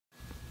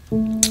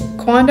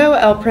Cuando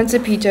el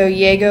Principito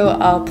llegó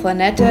al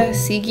planeta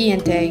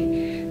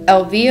siguiente,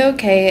 él vio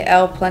que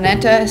el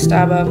planeta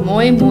estaba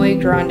muy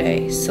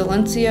grande,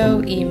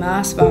 silencio y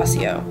más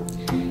vacío.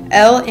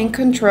 Él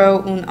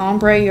encontró un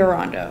hombre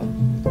llorando.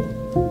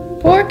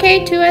 ¿Por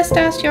qué tú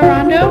estás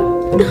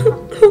llorando?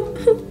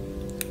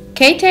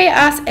 ¿Qué te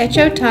has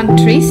hecho tan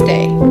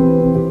triste?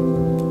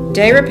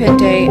 De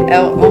repente,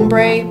 el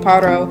hombre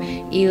paró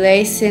y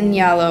le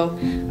señaló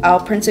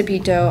al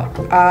Principito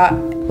a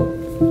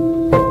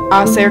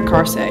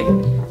acercarse.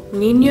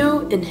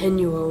 Niño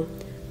ingenuo,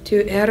 tú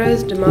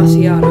eres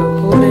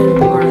demasiado joven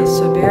para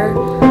saber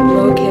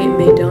lo que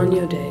me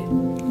daño de.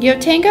 Yo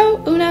tengo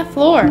una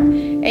flor.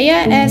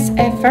 Ella es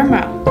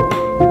enferma.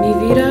 Mi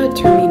vida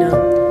termina.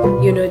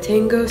 Yo no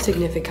tengo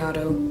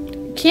significado.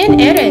 ¿Quién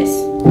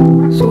eres?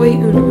 Soy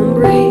un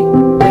hombre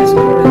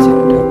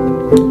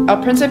descorazonado. El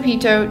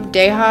Principito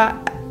deja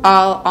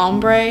al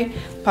hombre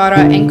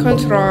para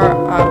encontrar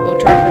a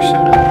otra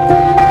persona.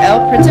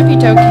 El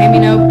Principito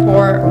caminó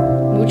por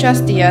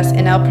muchos días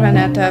en el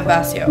planeta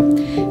vacío.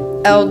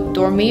 Él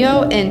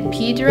dormió en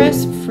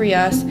piedras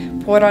frías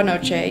por la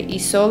noche y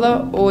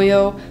solo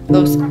oyó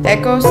los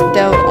ecos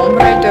del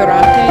hombre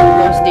durante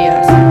los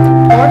días.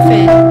 Por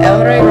fin,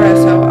 él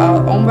regresó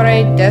al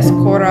hombre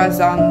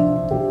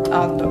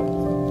descorazonado.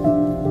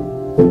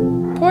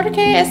 ¿Por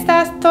qué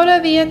estás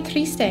todavía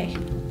triste?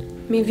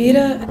 Mi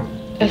vida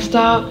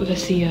está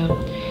vacía.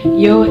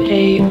 Yo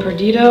he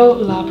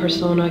perdido la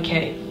persona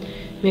que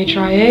me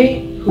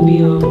trae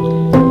júbilo.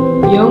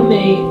 Yo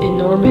me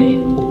enorme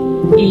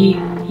y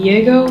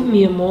llegó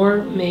mi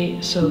amor me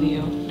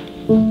salió.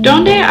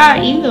 ¿Dónde ha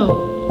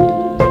ido?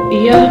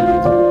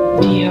 Ella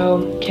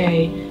dijo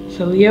que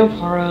salió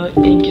para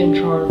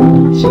encontrar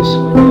su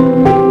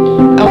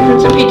sueño. El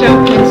Principito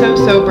pensó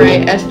sobre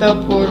esto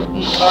por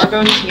un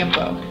largo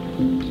tiempo.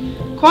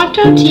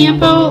 ¿Cuánto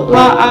tiempo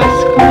la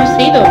has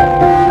conocido?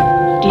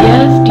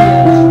 10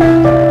 días.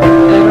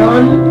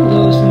 Eran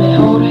los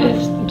mejores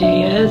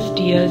 10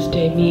 días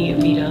de mi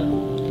vida.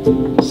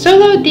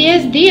 Solo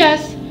 10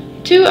 días.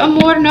 Tu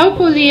amor no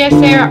podía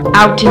ser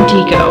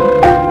auténtico.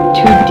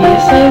 Tú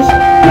dices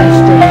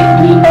este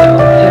lindo,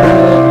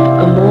 pero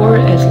amor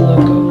es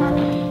loco.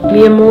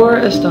 Mi amor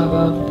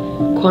estaba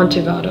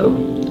cuantificado.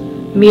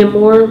 Mi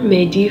amor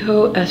me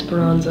dijo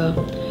esperanza.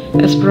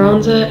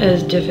 Esperanza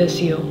es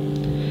difícil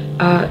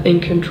a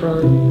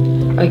encontrar.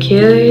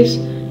 Aquellos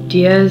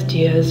 10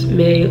 días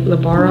me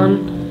llevaron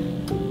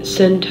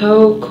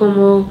siento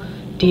como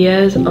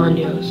 10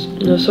 años.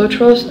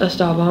 Nosotros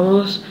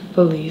estábamos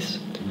felices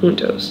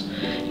juntos.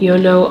 Yo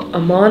no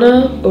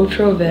amaba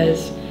otra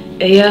vez.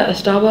 Ella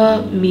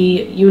estaba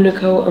mi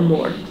único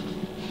amor.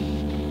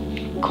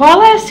 ¿Cuál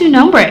es su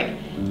nombre?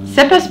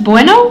 ¿Sepas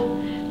bueno?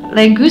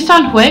 ¿Le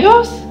gustan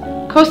juegos?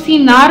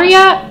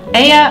 ¿Cocinaría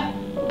ella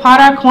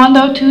para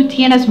cuando tú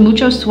tienes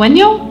mucho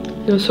sueño?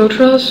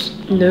 Nosotros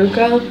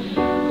nunca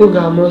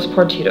jugamos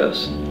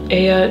partidos.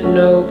 Ella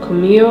no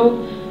comió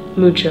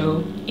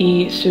mucho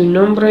y su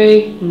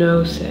nombre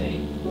no sé.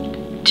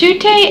 Tú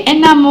te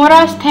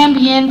enamoras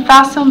también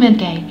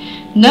fácilmente.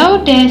 No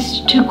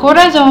des tu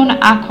corazón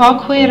a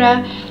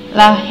cualquiera.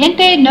 La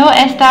gente no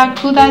está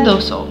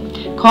cuidadoso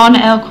con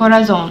el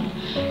corazón.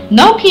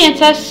 No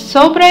piensas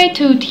sobre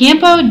tu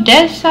tiempo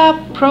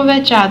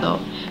desaprovechado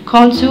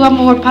con su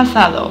amor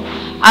pasado.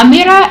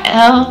 Admira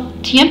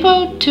el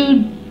tiempo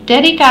tú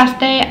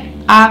dedicaste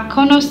a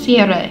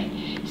conocerle.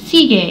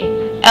 Sigue.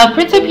 El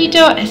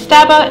Principito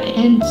estaba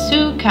en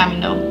su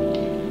camino.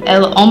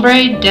 El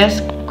hombre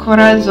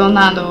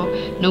descorazonado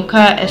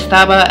nunca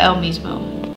estaba el mismo.